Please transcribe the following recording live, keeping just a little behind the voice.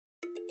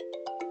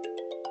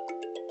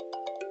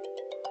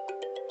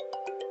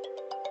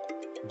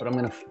but I'm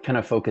going to kind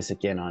of focus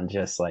again on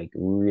just like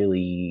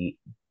really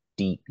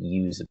deep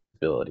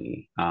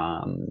usability.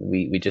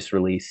 We just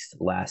released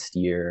last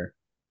year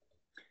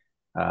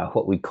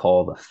what we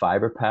call the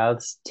Fiber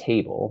Paths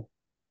Table.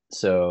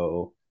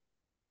 So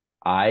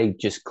I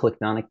just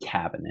clicked on a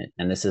cabinet,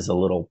 and this is a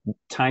little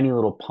tiny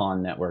little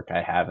pawn network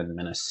I have in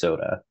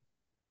Minnesota.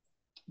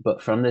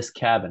 But from this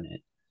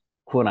cabinet,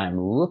 what I'm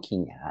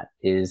looking at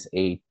is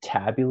a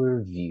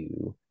tabular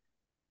view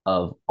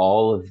of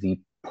all of the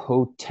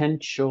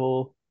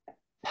potential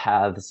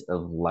paths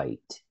of light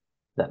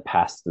that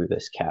pass through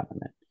this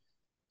cabinet.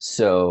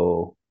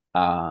 So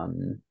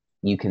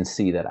you can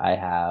see that I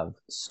have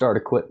start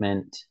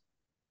equipment,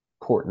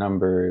 port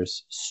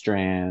numbers,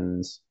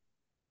 strands,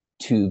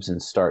 tubes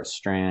and start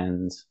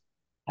strands,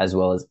 as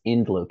well as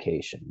end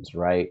locations,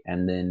 right?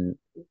 And then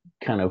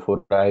kind of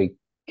what I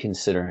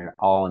consider an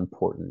all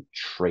important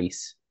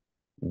trace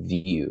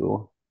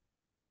view.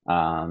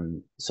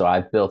 So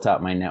I've built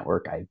out my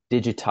network, I've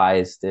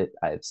digitized it,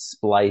 I've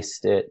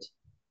spliced it,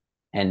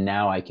 and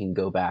now I can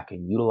go back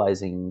and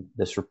utilizing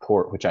this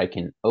report, which I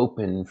can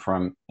open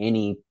from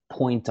any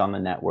point on the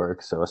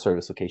network, so a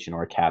service location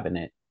or a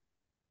cabinet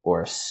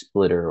or a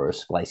splitter or a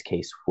splice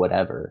case,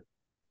 whatever.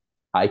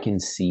 I can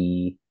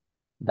see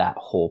that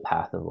whole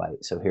path of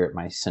light. So here at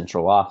my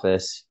central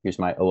office, here's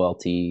my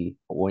OLT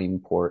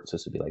OIM port. So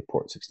this would be like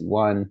port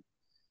 61,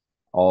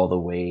 all the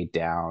way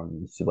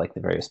down through like the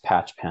various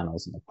patch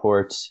panels and the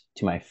ports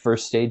to my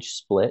first stage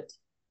split,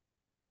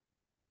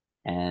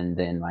 and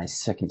then my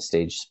second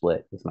stage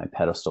split with my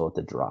pedestal at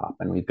the drop.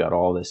 And we've got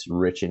all this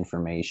rich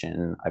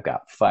information. I've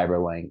got fiber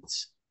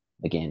lengths,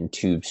 again,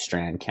 tube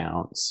strand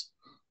counts.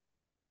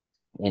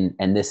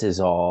 And this is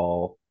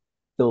all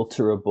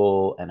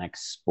filterable and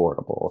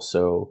exportable.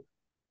 So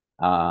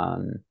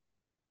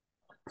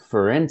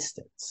for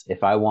instance,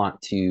 if I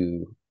want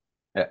to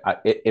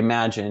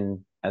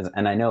imagine as,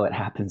 and I know it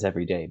happens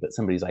every day, but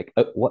somebody's like,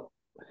 oh,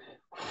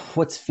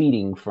 what's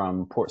feeding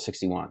from port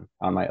 61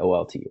 on my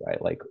OLT,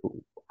 right? Like,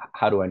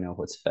 how do I know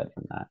what's fed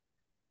from that?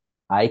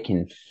 I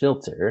can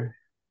filter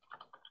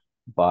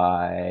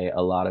by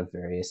a lot of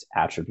various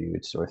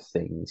attributes or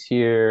things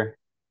here.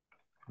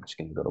 I'm just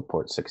going to go to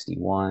port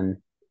 61.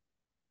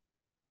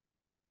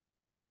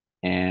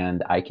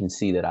 And I can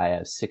see that I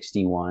have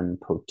 61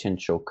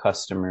 potential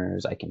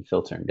customers. I can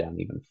filter them down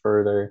even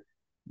further.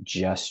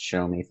 Just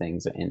show me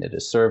things that ended a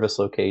service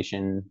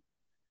location.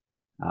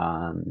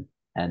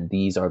 And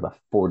these are the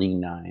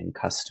 49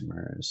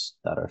 customers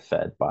that are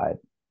fed by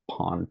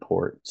PON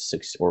port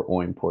 6 or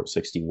OIM port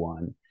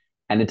 61.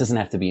 And it doesn't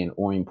have to be an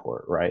OIM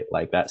port, right?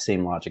 Like that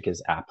same logic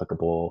is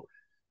applicable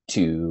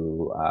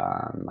to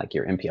like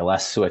your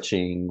MPLS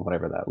switching,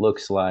 whatever that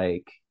looks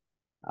like.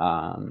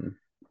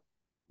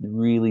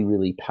 Really,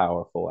 really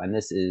powerful. And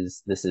this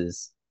is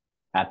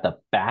at the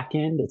back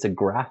end, it's a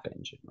graph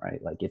engine, right?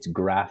 Like it's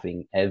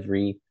graphing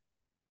every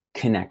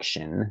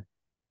connection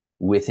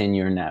within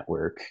your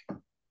network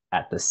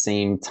at the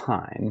same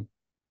time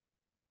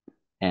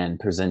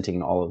and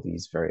presenting all of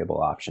these variable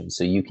options.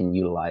 So you can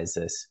utilize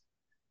this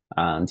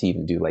to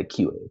even do like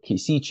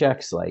QC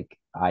checks. Like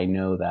I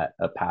know that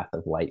a path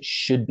of light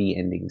should be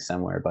ending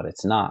somewhere, but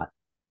it's not.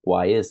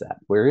 Why is that?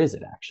 Where is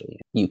it actually?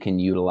 You can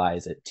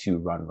utilize it to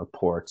run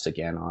reports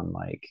again on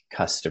like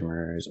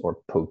customers or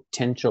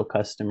potential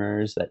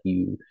customers that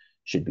you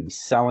should be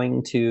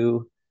selling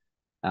to.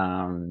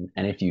 And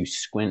if you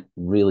squint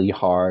really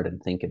hard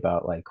and think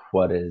about like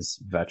what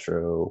is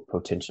VETRO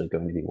potentially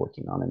going to be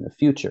working on in the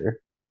future,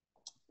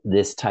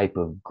 this type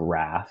of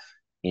graph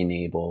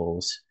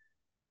enables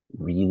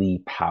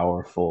really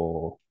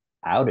powerful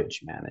outage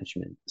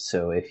management.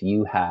 So if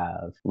you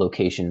have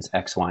locations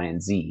X, Y,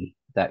 and Z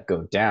that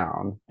go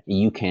down,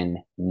 you can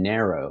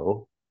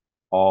narrow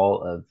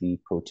all of the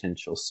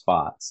potential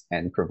spots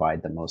and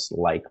provide the most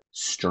like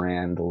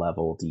strand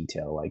level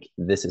detail. Like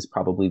this is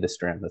probably the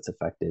strand that's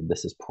affected.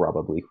 This is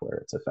probably where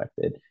it's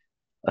affected.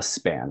 A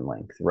span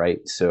length, right?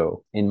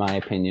 So in my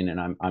opinion,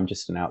 and I'm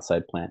just an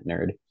outside plant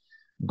nerd,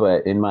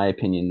 but in my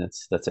opinion,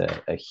 that's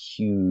a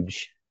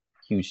huge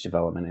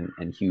development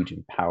and huge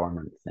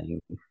empowerment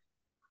thing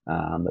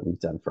that we've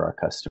done for our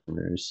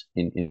customers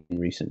in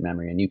recent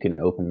memory. And you can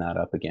open that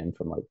up again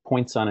from like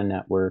points on a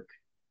network,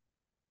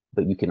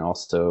 but you can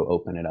also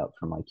open it up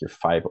from like your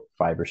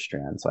fiber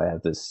strand. So I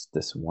have this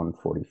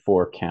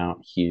 144 count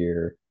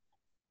here,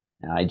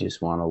 and I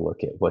just want to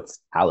look at what's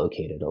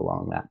allocated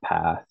along that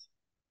path.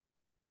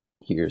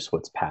 Here's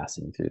what's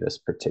passing through this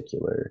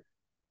particular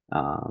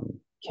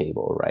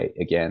cable, right?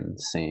 Again,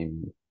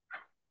 same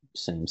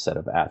set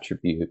of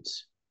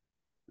attributes.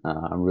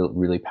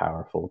 Really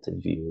powerful to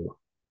view,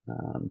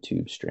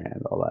 tube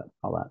strand, all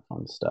that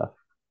fun stuff.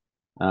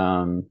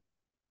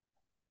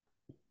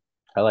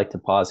 I like to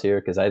pause here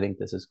because I think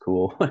this is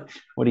cool.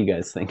 What do you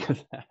guys think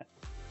of that?